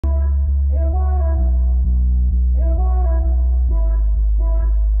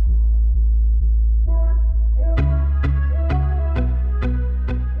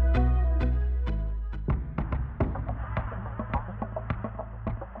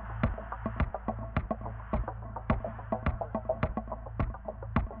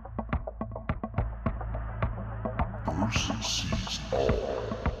person sees all.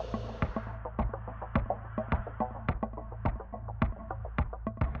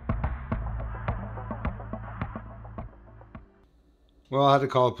 Well, I had to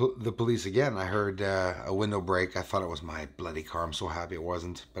call the police again. I heard a window break. I thought it was my bloody car. I'm so happy it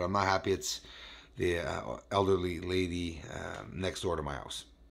wasn't. But I'm not happy it's the elderly lady next door to my house.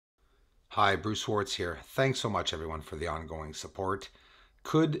 Hi, Bruce Schwartz here. Thanks so much, everyone, for the ongoing support.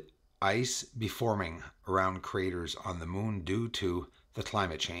 Could ice be forming around craters on the moon due to the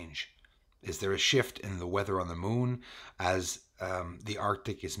climate change? Is there a shift in the weather on the moon as the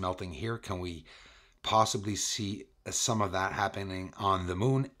Arctic is melting here? Can we possibly see some of that happening on the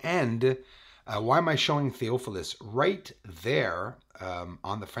moon? And why am I showing Theophilus right there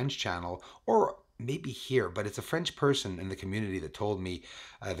on the French channel, or maybe here, but it's a French person in the community that told me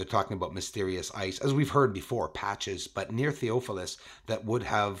they're talking about mysterious ice, as we've heard before, patches, but near Theophilus that would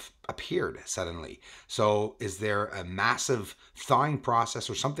have appeared suddenly. So is there a massive thawing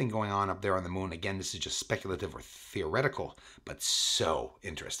process or something going on up there on the moon? Again, this is just speculative or theoretical, but so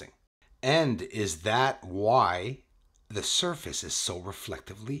interesting. And is that why the surface is so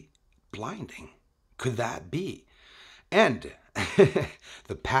reflectively blinding? Could that be? And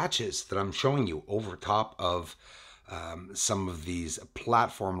the patches that I'm showing you over top of some of these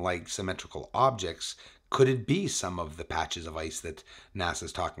platform-like symmetrical objects, could it be some of the patches of ice that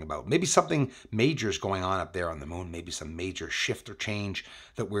NASA's talking about? Maybe something major is going on up there on the moon. Maybe some major shift or change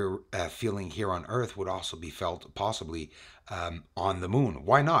that we're feeling here on Earth would also be felt possibly on the moon.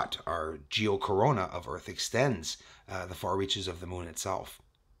 Why not? Our geocorona of Earth extends the far reaches of the moon itself.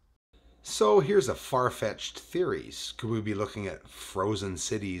 So here's a far-fetched theories. Could we be looking at frozen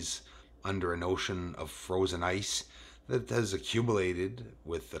cities under an ocean of frozen ice that has accumulated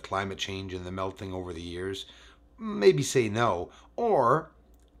with the climate change and the melting over the years? Maybe say no. Or,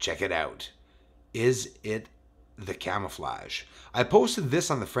 check it out. Is it the camouflage? I posted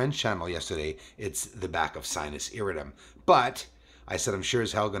this on the French channel yesterday. It's the back of sinus iritum. But I said I'm sure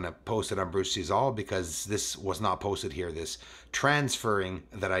as hell going to post it on Bruce Sees All because this was not posted here, this transferring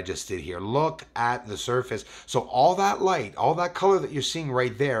that I just did here. Look at the surface. So all that light, all that color that you're seeing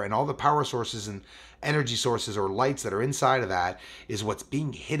right there, and all the power sources and energy sources or lights that are inside of that is what's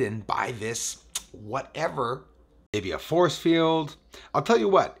being hidden by this whatever, maybe a force field. I'll tell you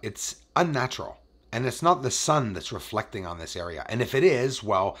what, it's unnatural. And it's not the sun that's reflecting on this area. And if it is,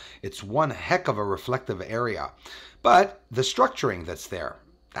 well, it's one heck of a reflective area. But the structuring that's there,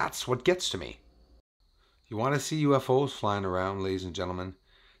 that's what gets to me. You want to see UFOs flying around, ladies and gentlemen?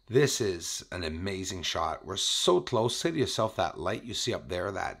 This is an amazing shot. We're so close. Say to yourself, that light you see up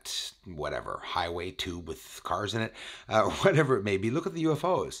there, that whatever, highway tube with cars in it, whatever it may be, look at the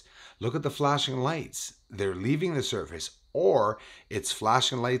UFOs. Look at the flashing lights. They're leaving the surface, or it's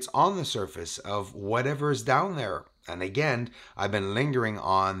flashing lights on the surface of whatever is down there. And again, I've been lingering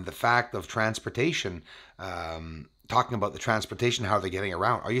on the fact of transportation, talking about the transportation, how they're getting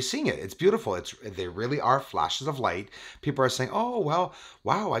around. Are you seeing it? It's beautiful. They really are flashes of light. People are saying, oh, well,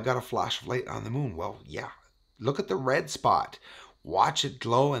 wow, I got a flash of light on the moon. Well, yeah, look at the red spot. Watch it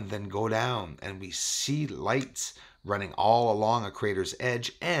glow and then go down. And we see lights running all along a crater's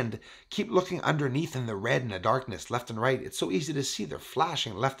edge, and keep looking underneath in the red and the darkness, left and right. It's so easy to see. They're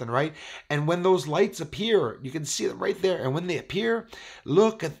flashing left and right. And when those lights appear, you can see them right there. And when they appear,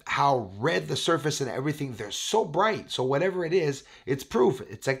 look at how red the surface and everything, they're so bright. So whatever it is, it's proof,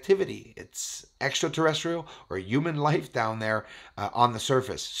 it's activity, it's extraterrestrial or human life down there on the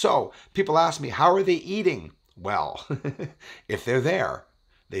surface. So people ask me, how are they eating? Well, if they're there,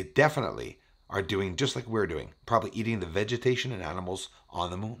 they definitely are doing just like we're doing, probably eating the vegetation and animals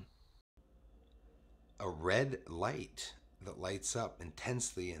on the moon. A red light that lights up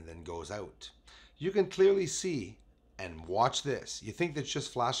intensely and then goes out. You can clearly see, and watch this. You think that's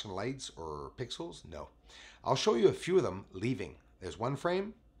just flashing lights or pixels? No. I'll show you a few of them leaving. There's one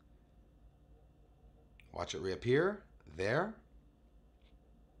frame. Watch it reappear. There.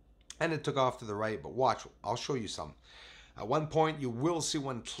 And it took off to the right, but watch, I'll show you some. At one point, you will see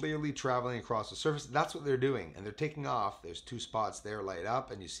one clearly traveling across the surface. That's what they're doing, and they're taking off. There's two spots there light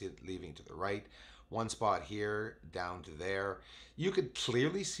up, and you see it leaving to the right. One spot here, down to there. You could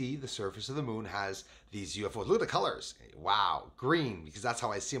clearly see the surface of the moon has these UFOs. Look at the colors. Wow, green, because that's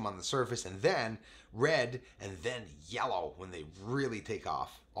how I see them on the surface, and then red, and then yellow when they really take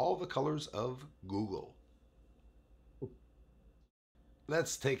off. All the colors of Google.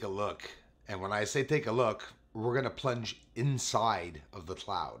 Let's take a look. And when I say take a look, we're going to plunge inside of the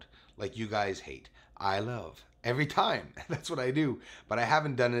cloud like you guys hate. I love every time. That's what I do. But I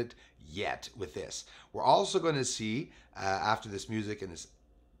haven't done it yet with this. We're also going to see, after this music and this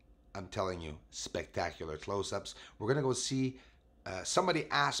I'm telling you, spectacular close-ups. We're going to go see, somebody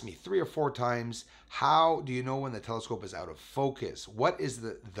asked me 3 or 4 times, how do you know when the telescope is out of focus? What is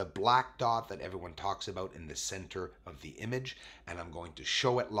the black dot that everyone talks about in the center of the image? And I'm going to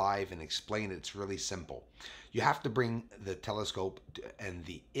show it live and explain it. It's really simple. You have to bring the telescope and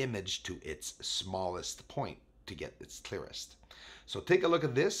the image to its smallest point to get its clearest. So take a look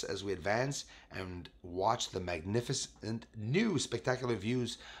at this as we advance and watch the magnificent new spectacular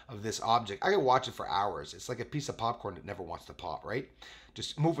views of this object. I can watch it for hours. It's like a piece of popcorn that never wants to pop, right?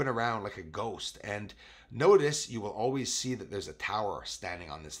 Just moving around like a ghost. And notice you will always see that there's a tower standing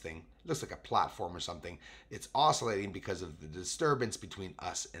on this thing. It looks like a platform or something. It's oscillating because of the disturbance between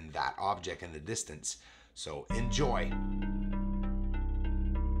us and that object in the distance. So enjoy.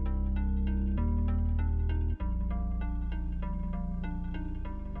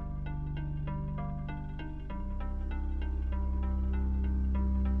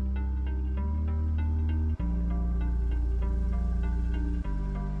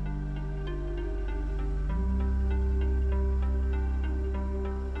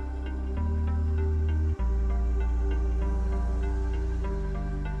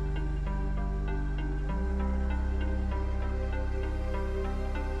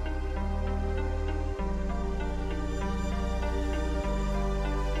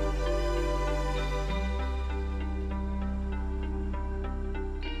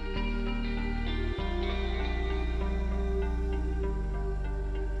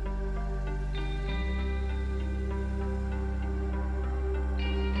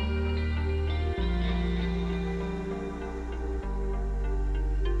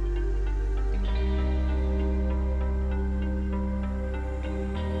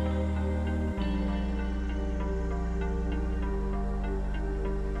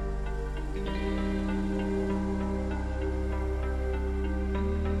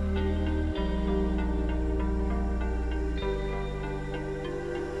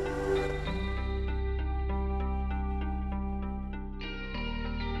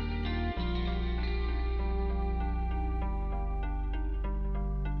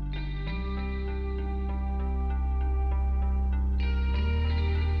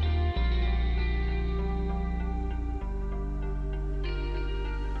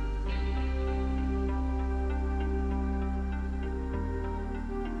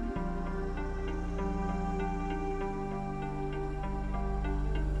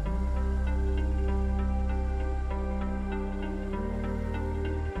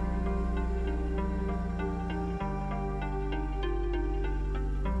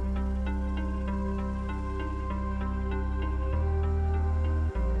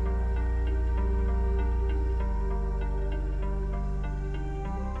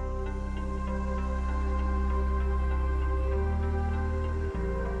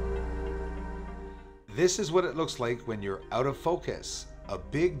 This is what it looks like when you're out of focus. A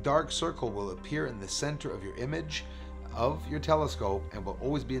big dark circle will appear in the center of your image of your telescope and will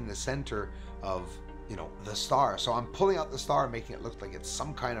always be in the center of, the star. So I'm pulling out the star, making it look like it's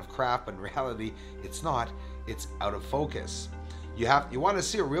some kind of craft, but in reality, it's not. It's out of focus. You want to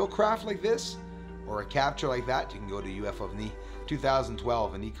see a real craft like this or a capture like that, you can go to UFO of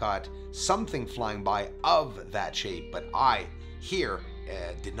 2012 and he caught something flying by of that shape, but I here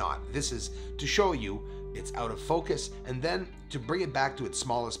did not. This is to show you it's out of focus, and then to bring it back to its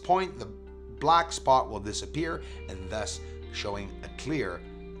smallest point, the black spot will disappear, and thus showing a clear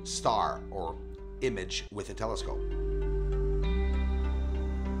star or image with a telescope.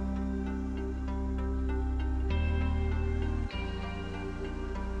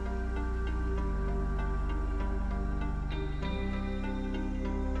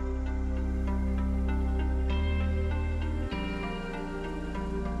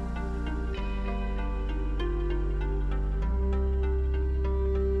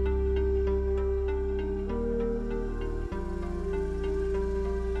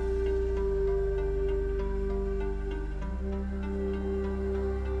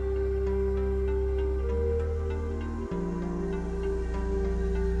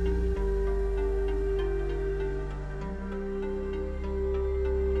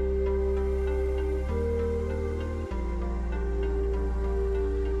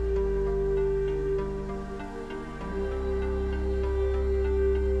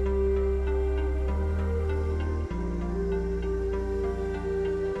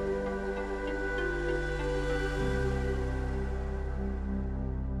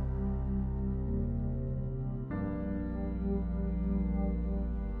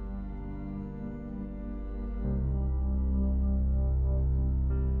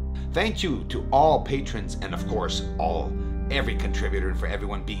 Thank you to all patrons and, of course, all every contributor and for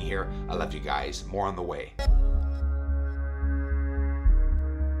everyone being here. I love you guys. More on the way.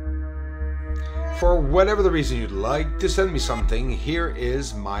 For whatever the reason you'd like to send me something, here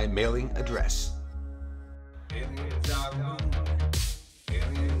is my mailing address.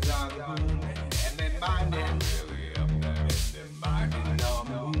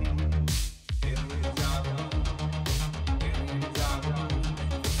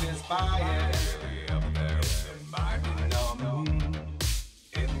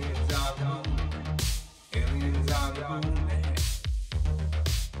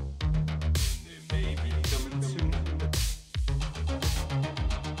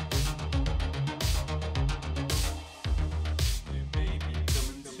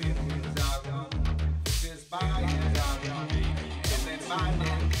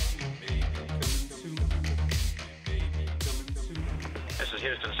 This is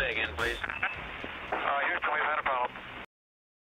Houston. Say again, please.